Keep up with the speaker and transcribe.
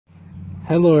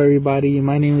Hello, everybody.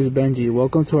 My name is Benji.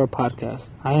 Welcome to our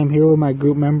podcast. I am here with my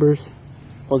group members,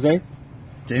 Jose?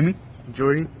 Jamie?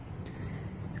 Jordy?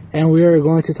 and we are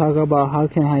going to talk about how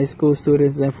can high school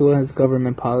students influence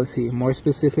government policy, more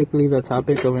specifically the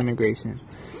topic of immigration.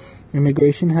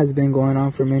 Immigration has been going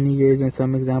on for many years, and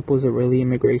some examples of early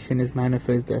immigration is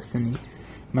Manifest Destiny.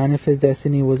 Manifest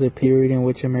Destiny was a period in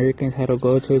which Americans had a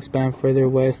goal to expand further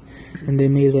west, and they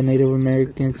made the Native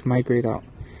Americans migrate out.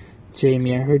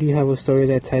 Jamie, I heard you have a story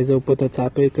that ties up with the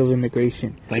topic of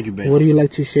immigration. Thank you, Benji. What do you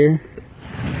like to share?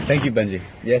 Thank you, Benji.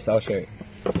 Yes, I'll share it.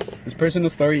 This personal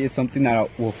story is something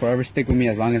that will forever stick with me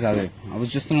as long as I live. I was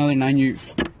just another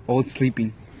 9-year-old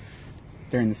sleeping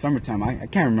during the summertime. I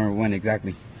can't remember when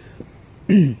exactly.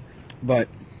 But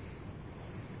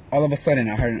all of a sudden,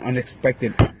 I heard an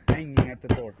unexpected banging at the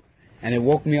door. And it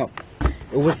woke me up.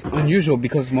 It was unusual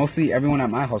because mostly everyone at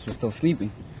my house was still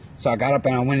sleeping. So I got up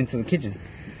and I went into the kitchen.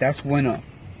 That's when a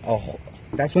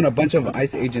bunch of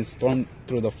ICE agents stormed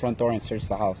through the front door and searched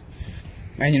the house.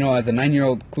 And as a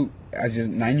 9-year-old, I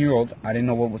didn't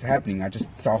know what was happening. I just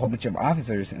saw a whole bunch of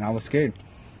officers and I was scared.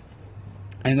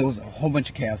 And there was a whole bunch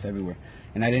of chaos everywhere,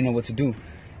 and I didn't know what to do.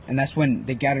 And that's when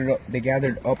they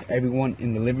gathered up everyone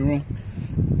in the living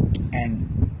room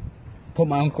and put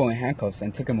my uncle in handcuffs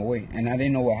and took him away. And I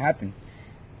didn't know what happened.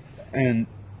 And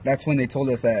that's when they told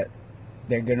us that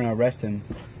they're gonna arrest him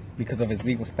because of his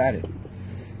legal status.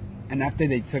 And after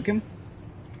they took him,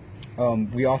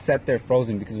 we all sat there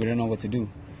frozen because we didn't know what to do,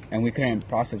 and we couldn't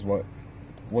process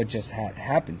what just had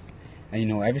happened.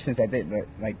 And ever since I did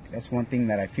that, that's one thing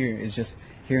that I fear is just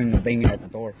hearing the banging at the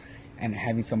door and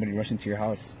having somebody rush into your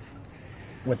house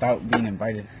without being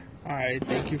invited. All right,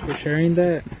 thank you for sharing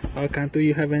that. Canto,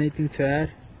 you have anything to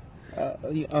add?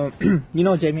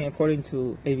 Jamie, according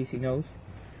to ABC News,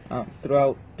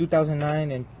 throughout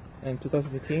 2009 and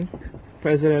 2015,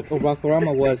 President Barack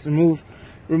Obama was removed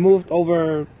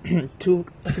over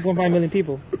 2.5 million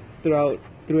people through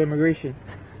immigration,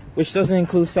 which doesn't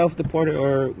include self-deported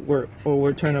or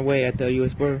were turned away at the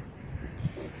U.S. border.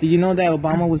 Did you know that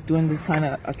Obama was doing this kind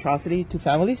of atrocity to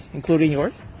families, including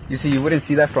yours? You see, you wouldn't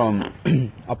see that from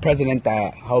a president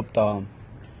that helped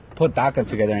put DACA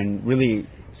together and really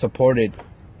supported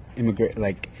immigrants.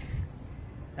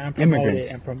 And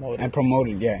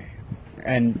promoted, Yeah,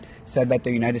 and said that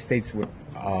the United States was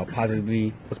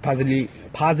positively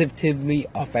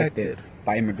affected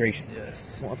by immigration.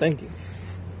 Yes. Well, thank you.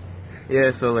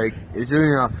 Yeah, so it's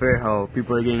really not fair how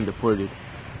people are getting deported.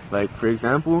 For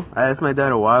example, I asked my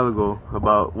dad a while ago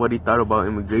about what he thought about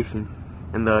immigration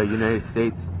in the United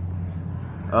States.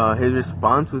 His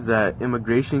response was that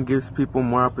immigration gives people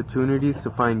more opportunities to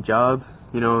find jobs,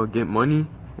 get money,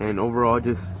 and overall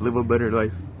just live a better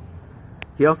life.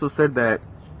 He also said that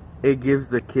it gives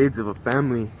the kids of a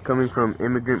family coming from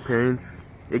immigrant parents,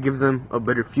 it gives them a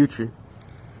better future.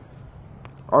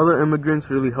 All the immigrants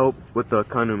really help with the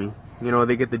economy.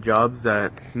 They get the jobs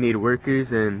that need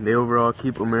workers, and they overall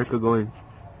keep America going.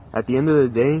 At the end of the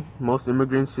day, most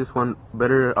immigrants just want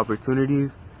better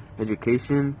opportunities,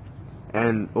 education,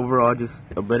 and overall just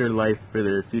a better life for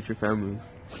their future families.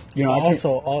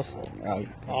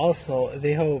 Also,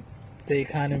 they hope the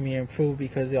economy improve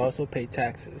because they also pay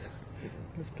taxes.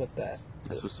 Let's put that.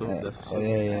 That's what's up.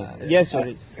 Yeah. Yes,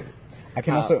 sir. I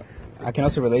can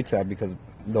also relate to that because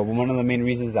one of the main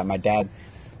reasons that my dad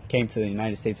came to the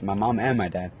United States, my mom and my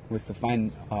dad, was to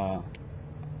find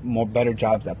better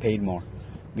jobs that paid more,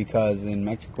 because in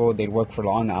Mexico they'd work for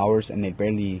long hours and they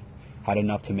barely had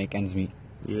enough to make ends meet.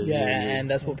 Yeah, and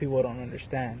that's what people don't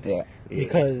understand. Yeah,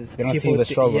 because they don't see the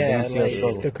struggle.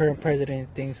 The current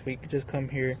president thinks we could just come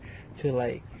here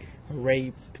to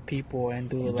rape people and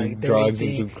do drugs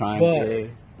and do crime. But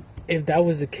if that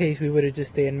was the case, we would have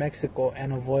just stayed in Mexico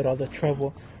and avoid all the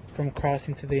trouble from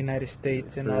crossing to the United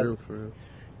States and all. For real.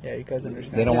 Yeah, you guys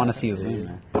understand. They don't want to see us win,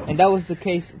 man. And that was the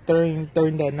case during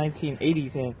the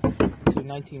 1980s and to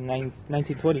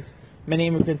 1920s. Many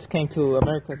immigrants came to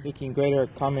America seeking greater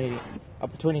economic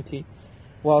opportunity,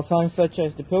 while some, such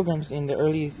as the Pilgrims in the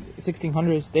early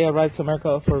 1600s, they arrived to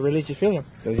America for religious freedom.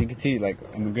 So as you can see,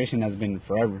 immigration has been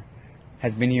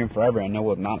here forever, and it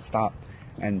will not stop.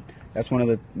 And that's one of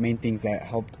the main things that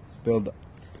helped build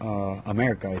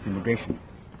America is immigration.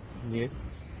 Yeah.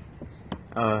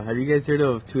 Have you guys heard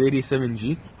of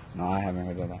 287G? No, I haven't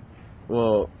heard of that.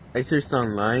 Well, I searched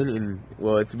online, and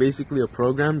it's basically a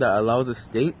program that allows a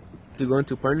state to go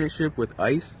into partnership with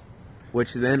ICE,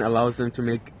 which then allows them to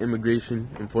make immigration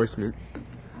enforcement.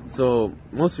 So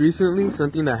most recently,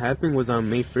 something that happened was on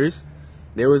May 1st,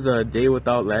 there was a day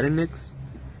without Latinx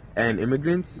and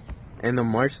immigrants, and a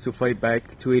march to fight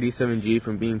back 287G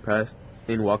from being passed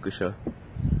in Waukesha.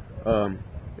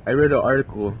 I read an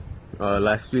article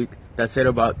last week that said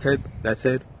about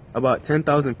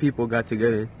 10,000 people got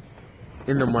together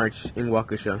in the march in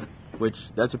Waukesha,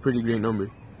 which that's a pretty great number.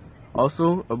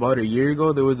 Also, about a year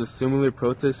ago, there was a similar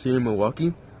protest here in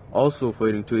Milwaukee, also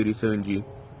fighting 287G.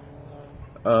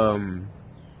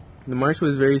 The march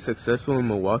was very successful in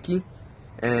Milwaukee,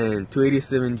 and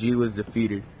 287G was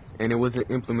defeated, and it wasn't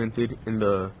implemented in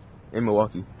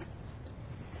Milwaukee.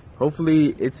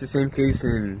 Hopefully, it's the same case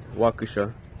in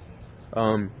Waukesha.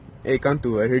 Hey,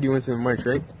 Kantu, I heard you went to the march,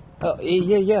 right? Oh,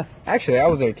 yeah. Actually, I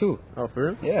was there too. Oh, for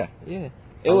real? Yeah. Yeah.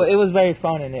 It was very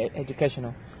fun and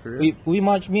educational. For real? We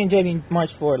marched. Me and Jamie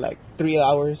marched for like 3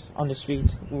 hours on the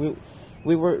streets.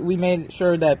 We made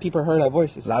sure that people heard our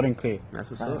voices. Loud and clear.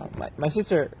 That's what's up. My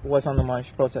sister was on the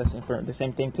march protesting for the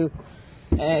same thing too,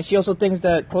 and she also thinks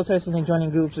that protesting and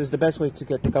joining groups is the best way to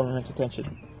get the government's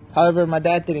attention. However, my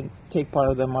dad didn't take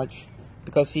part of the march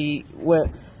because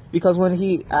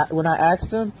when I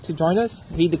asked him to join us,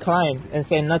 he declined and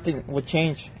said nothing would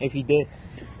change if he did.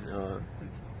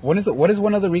 What is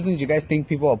one of the reasons you guys think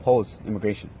people oppose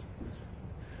immigration?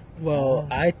 Well,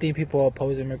 I think people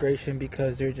oppose immigration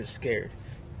because they're just scared.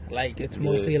 Like, it's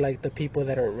mostly like the people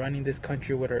that are running this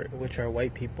country, which are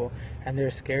white people, and they're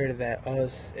scared that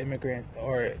us immigrant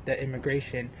or the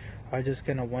immigration are just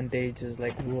gonna one day just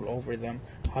like rule over them,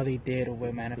 how they did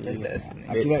with Manifest Destiny.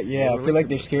 I feel like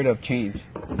they're scared of change.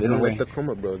 They don't like the come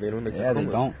up, bro. They don't like the come they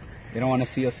up. don't. They don't want to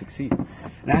see us succeed.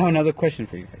 And I have another question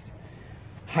for you guys.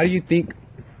 How do you think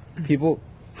people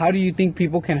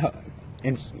can help,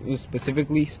 and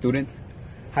specifically students,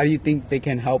 how do you think they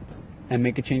can help and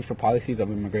make a change for policies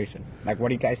of immigration? Like, what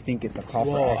do you guys think is the call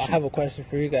for Well, action? I have a question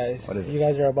for you guys. What is it? You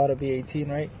guys are about to be 18,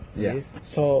 right? Yeah.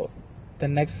 So, the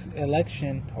next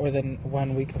election, or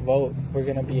when we can vote, we're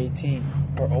gonna be 18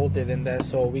 or older than that.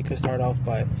 So we could start off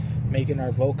by making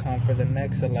our vote count for the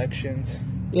next elections.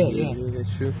 Yeah.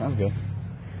 That's true. Sounds good.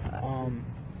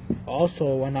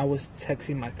 Also, when I was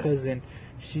texting my cousin,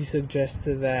 she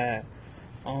suggested that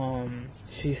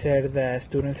she said that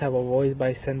students have a voice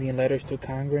by sending letters to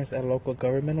Congress and local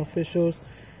government officials.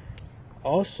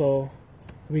 Also,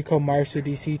 we could march to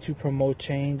DC to promote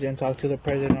change and talk to the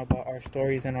president about our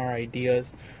stories and our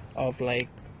ideas of like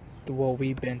what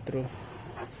we've been through.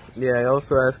 Yeah, I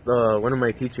also asked one of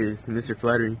my teachers, Mr.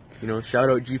 Flattery, shout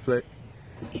out G-Flat.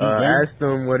 I asked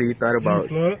him what he thought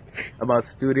about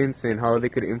students and how they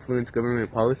could influence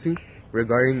government policy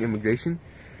regarding immigration.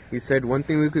 He said one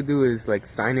thing we could do is like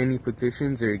sign any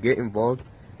petitions or get involved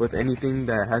with anything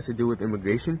that has to do with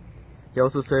immigration. He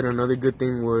also said another good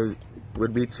thing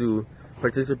would be to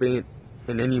participate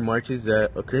in any marches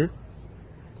that occur.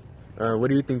 What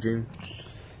do you think, Jamie?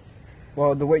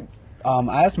 Well, the way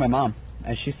I asked my mom,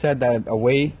 and she said that a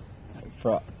way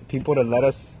for people to let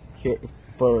us hear,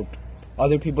 for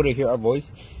other people to hear our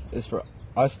voice, is for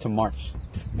us to march,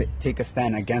 to take a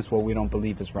stand against what we don't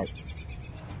believe is right.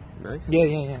 Nice.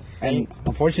 Yeah. And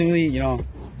unfortunately,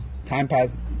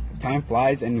 time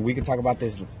flies, and we could talk about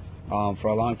this for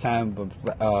a long time. But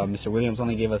Mr. Williams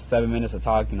only gave us 7 minutes to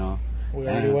talk. We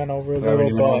already went over a we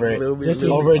already little went bit. over it. Just to-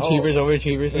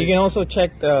 Overachievers. You can also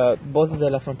check the Voces de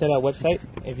la Frontera website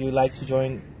if you like to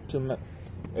join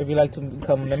if you like to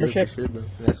become a membership. For sure, bro.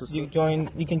 That's what's You up.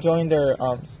 can join their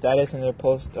status and their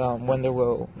post when they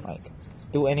will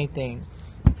do anything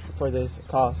for this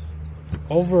cause.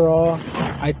 Overall,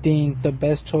 I think the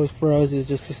best choice for us is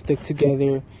just to stick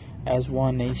together as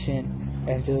one nation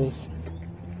and just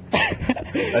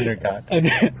Under God.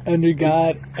 under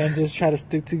God, and just try to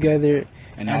stick together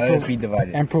And not let us be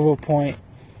divided. and prove a point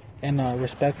in a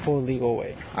respectful, legal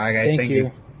way. All right, guys. Thank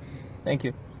you. Thank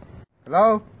you.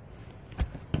 Hello.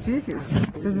 See, it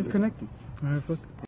says it's connecting. All right, fuck.